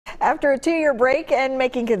After a 2-year break and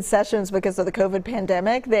making concessions because of the COVID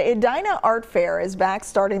pandemic, the Edina Art Fair is back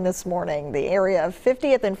starting this morning. The area of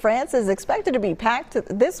 50th and France is expected to be packed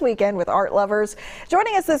this weekend with art lovers.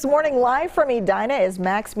 Joining us this morning live from Edina is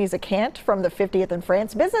Max Musicant from the 50th and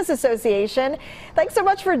France Business Association. Thanks so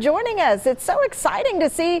much for joining us. It's so exciting to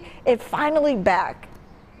see it finally back.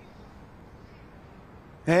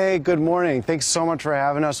 Hey, good morning. Thanks so much for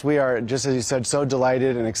having us. We are, just as you said, so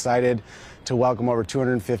delighted and excited to welcome over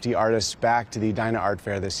 250 artists back to the Edina Art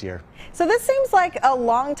Fair this year. So this seems like a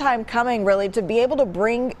long time coming, really, to be able to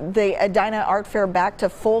bring the Edina Art Fair back to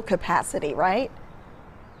full capacity, right?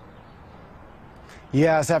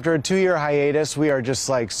 Yes, after a 2-year hiatus, we are just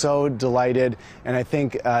so delighted. And I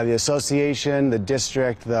think the association, the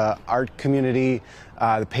district, the art community,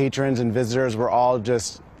 the patrons and visitors, we're all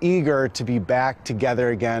just eager to be back together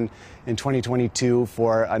again in 2022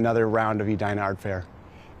 for another round of Edina Art Fair.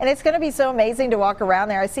 And it's going to be so amazing to walk around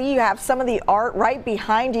there. I see you have some of the art right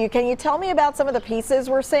behind you. Can you tell me about some of the pieces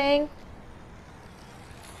we're seeing?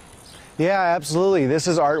 Yeah, absolutely. This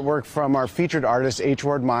is artwork from our featured artist, H.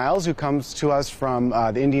 Ward Miles, who comes to us from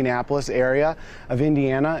the Indianapolis area of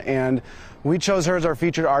Indiana. And we chose her as our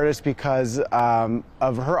featured artist because of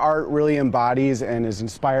her art really embodies and is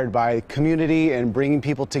inspired by community and bringing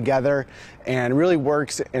people together, and really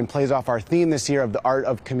works and plays off our theme this year of the art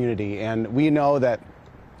of community. And we know that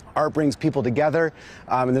art brings people together,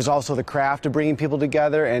 and there's also the craft of bringing people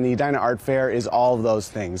together, and the Edina Art Fair is all of those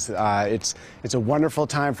things. It's a wonderful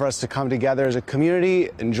time for us to come together as a community,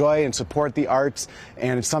 enjoy and support the arts,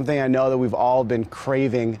 and it's something I know that we've all been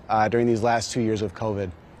craving during these last 2 years of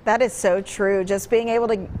COVID. That is so true. Just being able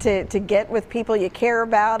to get with people you care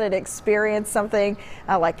about and experience something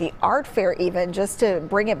like the art fair, even just to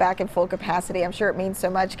bring it back in full capacity. I'm sure it means so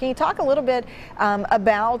much. Can you talk a little bit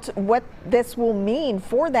about what this will mean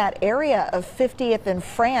for that area of 50th and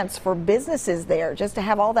France, for businesses there, just to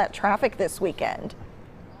have all that traffic this weekend?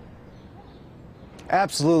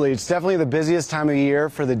 Absolutely. It's definitely the busiest time of year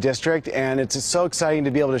for the district, and it's so exciting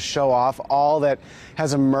to be able to show off all that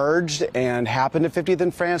has emerged and happened at 50th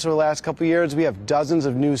and France over the last couple of years. We have dozens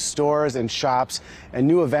of new stores and shops, and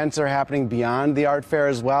new events are happening beyond the art fair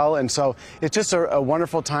as well. And so it's just a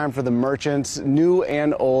wonderful time for the merchants, new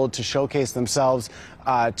and old, to showcase themselves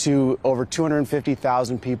to over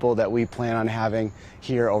 250,000 people that we plan on having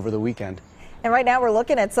here over the weekend. And right now we're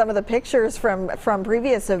looking at some of the pictures from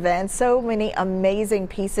previous events. So many amazing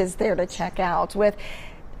pieces there to check out. With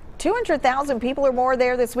 200,000 people or more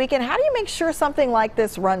there this weekend, how do you make sure something like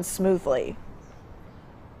this runs smoothly?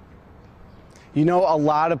 You know, a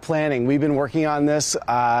lot of planning. We've been working on this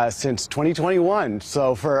since 2021,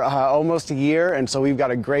 so for almost a year, and so we've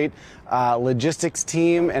got a great logistics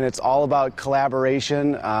team, and it's all about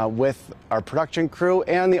collaboration with our production crew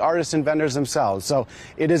and the artists and vendors themselves. So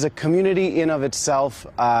it is a community in of itself,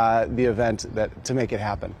 the event to make it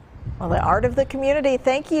happen. Well, the art of the community.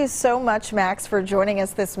 Thank you so much, Max, for joining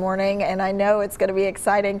us this morning. And I know it's going to be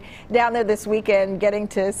exciting down there this weekend, getting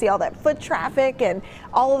to see all that foot traffic and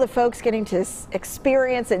all of the folks getting to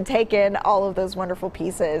experience and take in all of those wonderful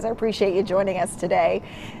pieces. I appreciate you joining us today.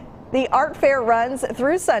 The art fair runs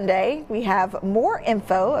through Sunday. We have more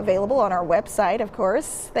info available on our website, of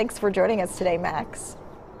course. Thanks for joining us today, Max.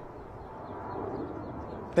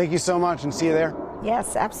 Thank you so much, and see you there.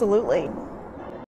 Yes, absolutely.